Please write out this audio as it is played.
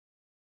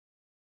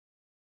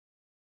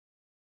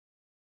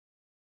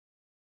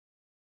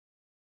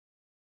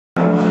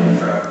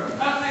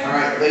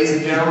Ladies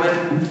and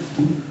gentlemen,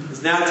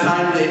 it's now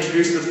time to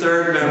introduce the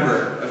third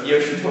member of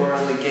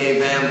Yoshitora and the Gay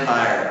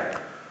Vampire,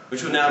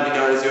 which will now be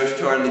known as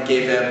Yoshitora and the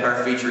Gay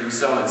Vampire featuring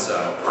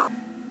so-and-so.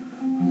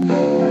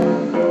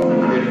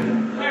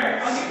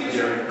 Alright, I'll give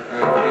you a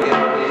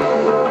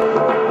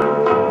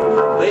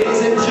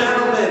Ladies and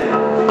gentlemen,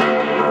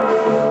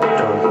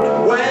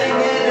 weighing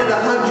in at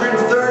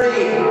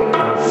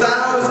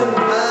 130,000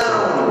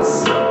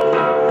 pounds,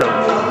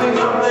 coming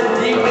from the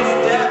deepest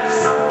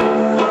depths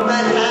of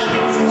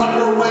Manhattan's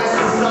Upper West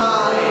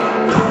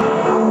Side,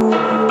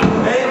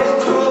 able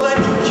to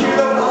electrocute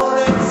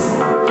opponents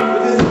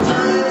with his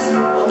giant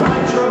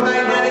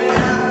electromagnetic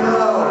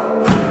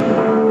afro,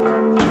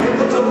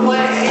 able to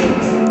play 8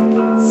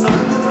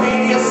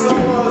 simultaneous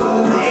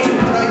solos with 8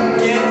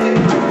 gigantic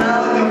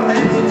metallic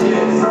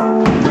appendages.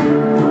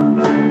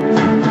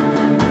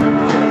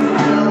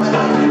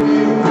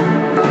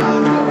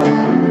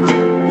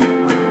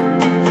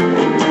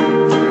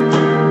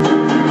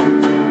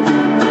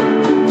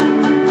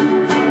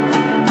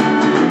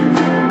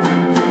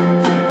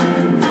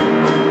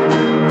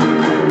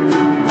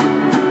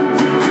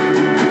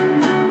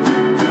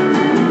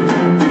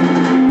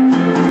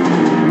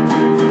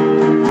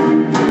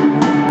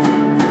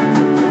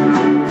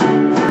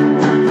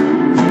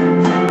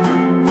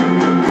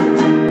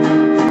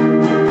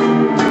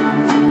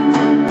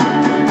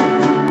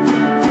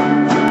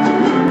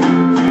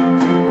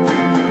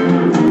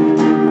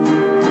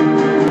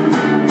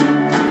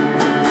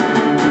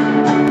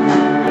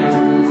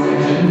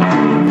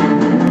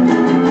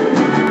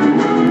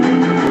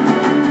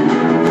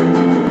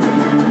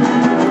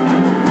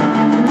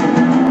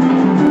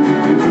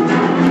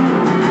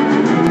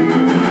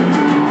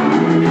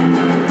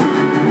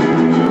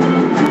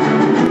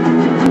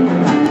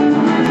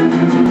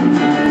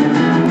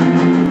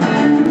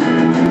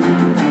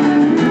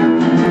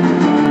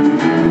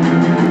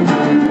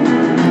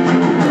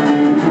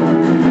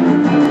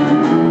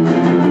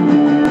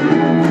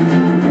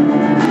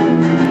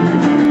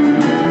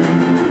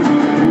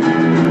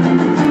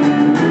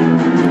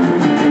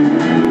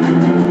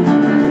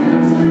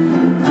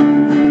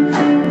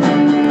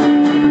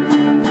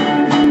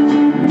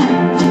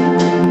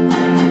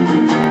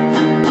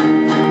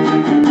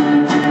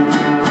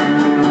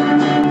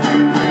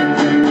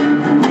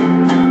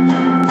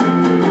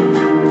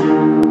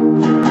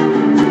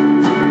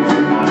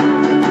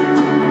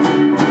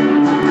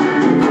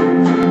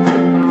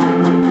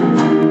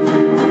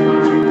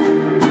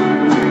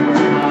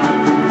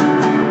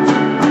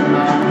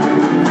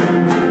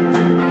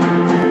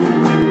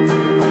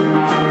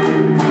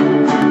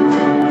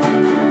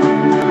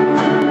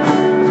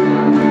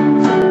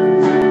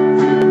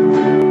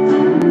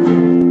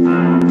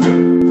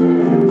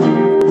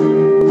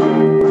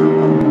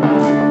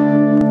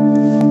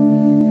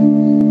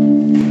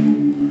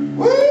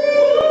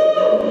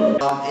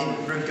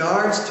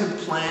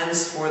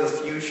 For the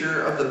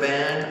future of the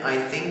band, I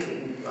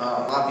think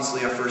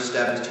obviously our first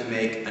step is to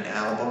make an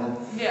album.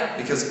 Yeah.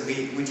 Because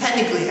we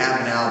technically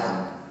have an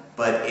album,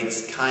 but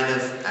it's kind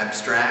of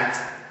abstract,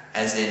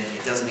 as in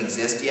it doesn't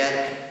exist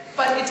yet.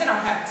 But it's in our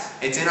heads.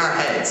 It's in our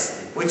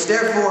heads, which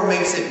therefore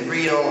makes it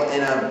real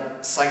in a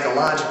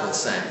psychological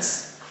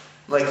sense.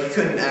 Like, you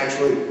couldn't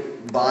actually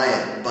buy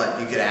it, but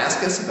you could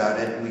ask us about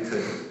it, and we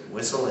could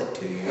whistle it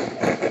to you,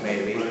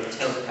 maybe.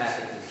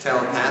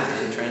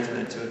 Telepathically transmit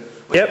it to it.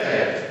 Yep.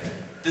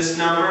 This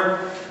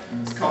number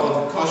is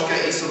called Koshka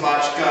i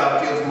Sobachka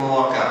P'yut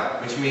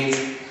Moloko, which means,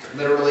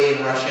 literally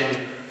in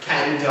Russian,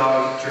 cat and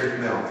dog drink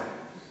milk.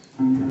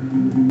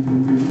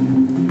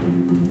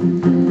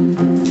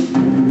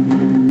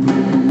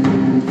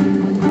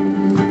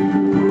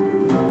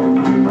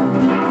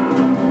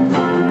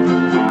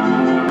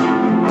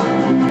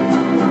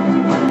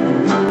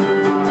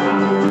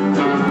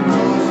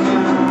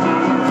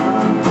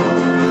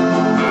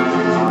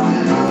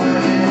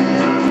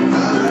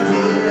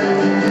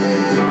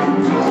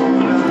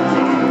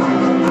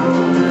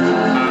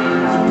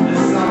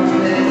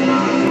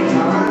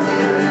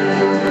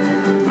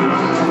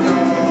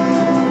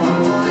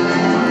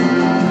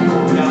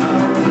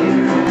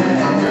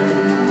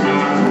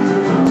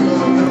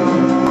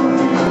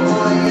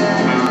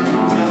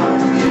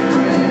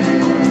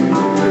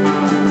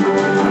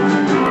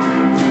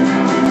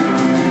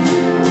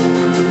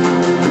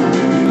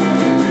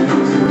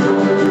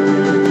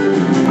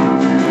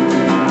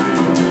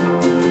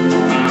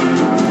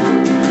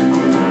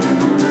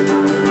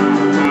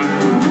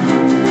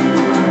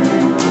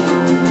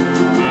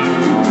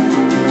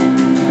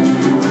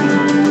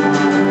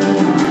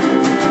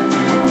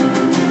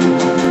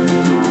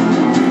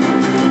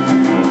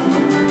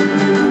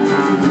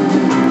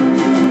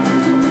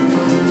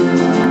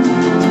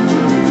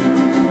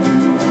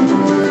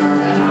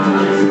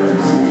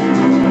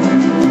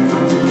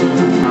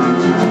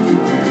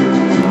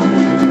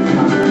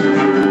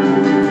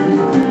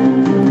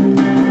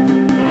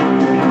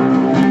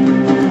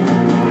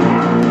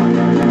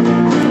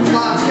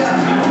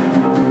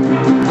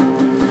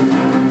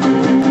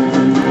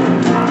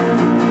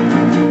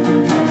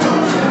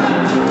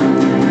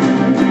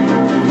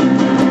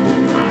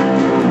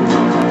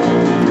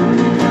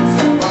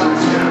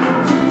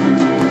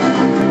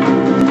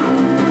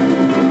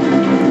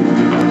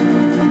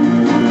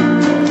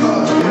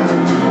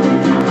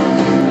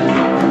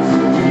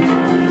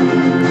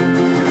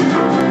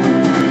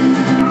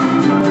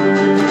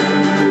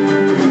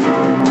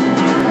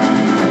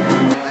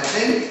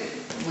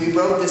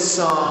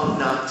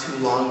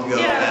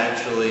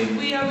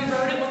 we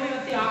wrote it when we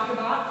went to the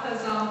Octobot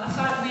because I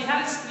thought we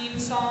had his theme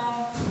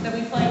song that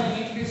we played when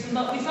we introduced him,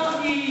 but we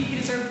thought he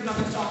deserved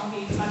another song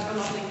being such a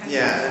lovely kind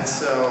Yeah, and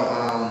so,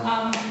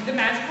 the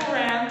Magical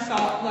Ram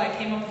felt like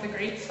came up with a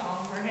great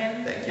song for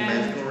him. thank you,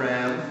 Magical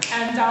Ram.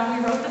 And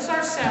we wrote this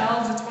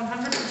ourselves. It's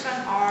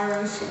 100%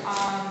 ours.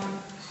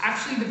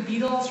 Actually, the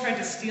Beatles tried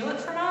to steal it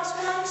from us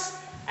once,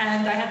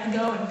 and I had to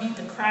go and beat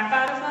the crap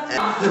out of them.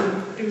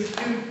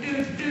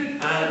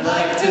 I'd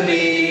like to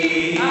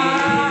be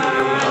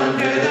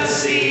under the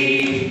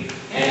sea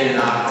in an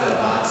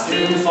Octobot's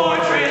doom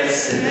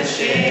fortress in the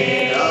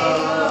shade.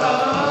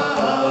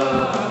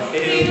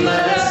 If he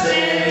let us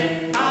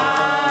in,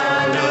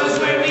 God knows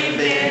where we've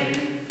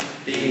been,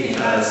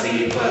 because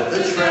he put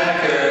the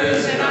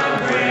trackers in our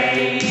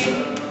brain.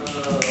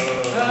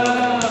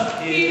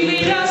 He'd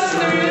lead us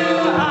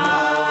through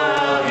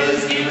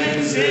his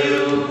human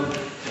zoo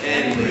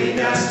and lead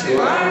us to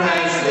our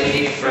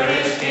nicely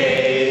furnished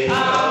cage.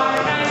 Our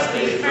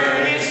nicely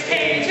furnished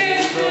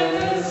cages with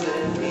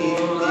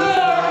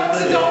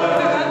the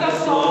doors and the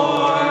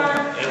floor,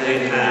 and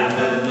we'd have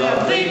a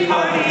lovely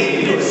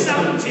party with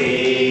some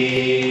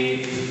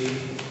tea.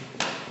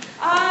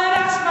 I'd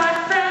ask my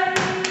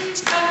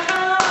friends to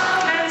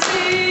come and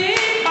see.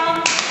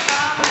 Come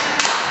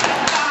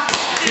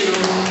to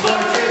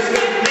Fortress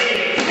with me.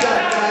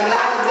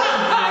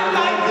 I'd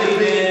like to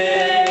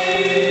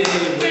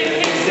live with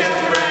his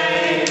death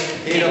ray.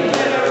 He'd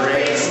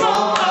obliterate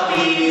small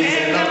puppies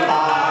in the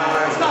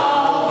park.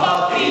 Small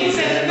puppies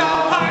in the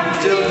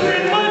park.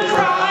 Children would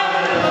cry,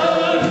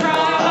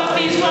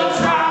 puppies would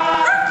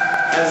cry,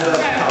 as the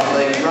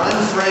public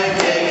runs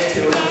frantic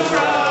to and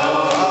fro.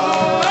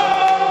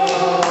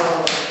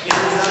 Your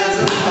eyes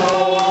of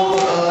cold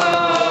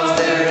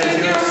stare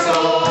into your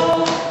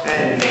soul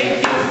and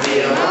make you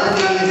feel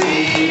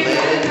uneasy late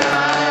at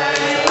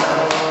night.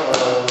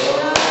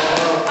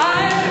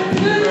 I'm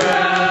the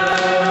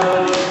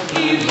ground,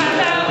 he's let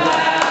out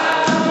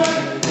loud.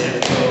 Let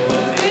go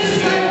of his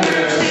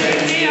fingers,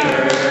 shake the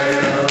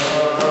earth.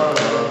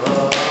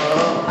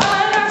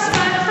 I'd ask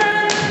my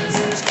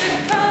friends to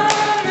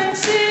come and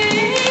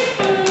see.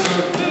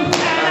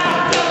 And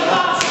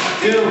Octobots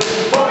do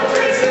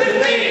portraits with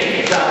me.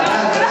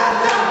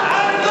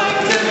 I'd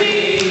like to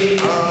be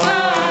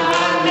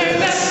under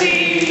the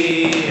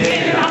sea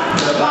in an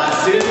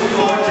Octobot's doom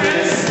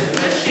fortress in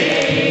the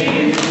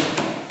shade.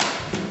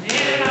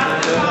 In an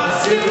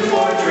Octobot's doom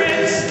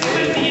fortress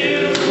with you.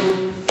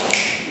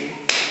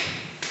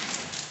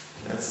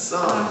 That's a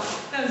song.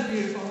 That was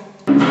beautiful.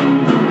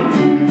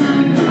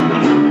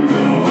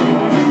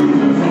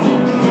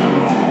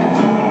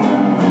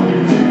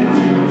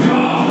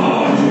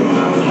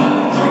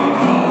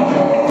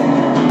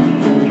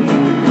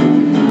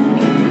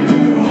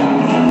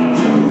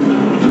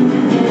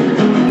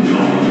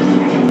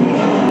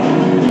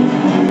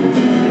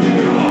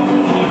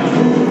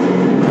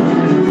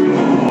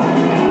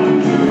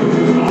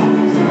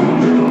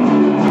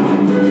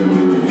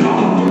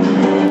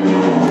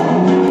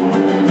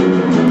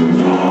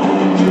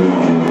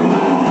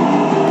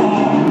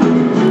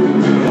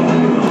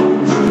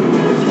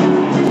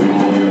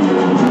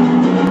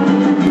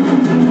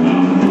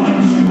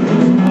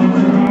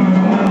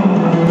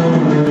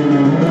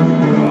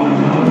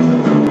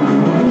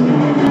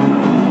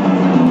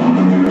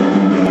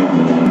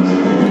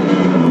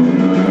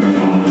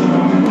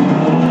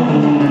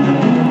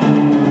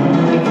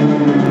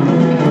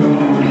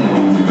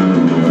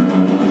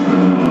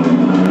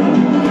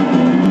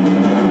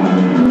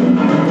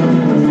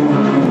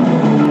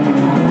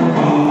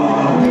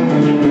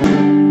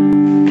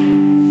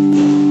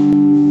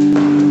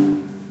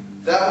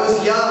 That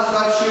was Ya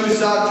Хочу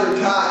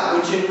Завтракать,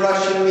 which in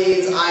Russian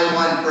means I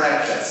want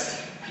breakfast.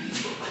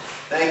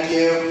 Thank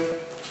you.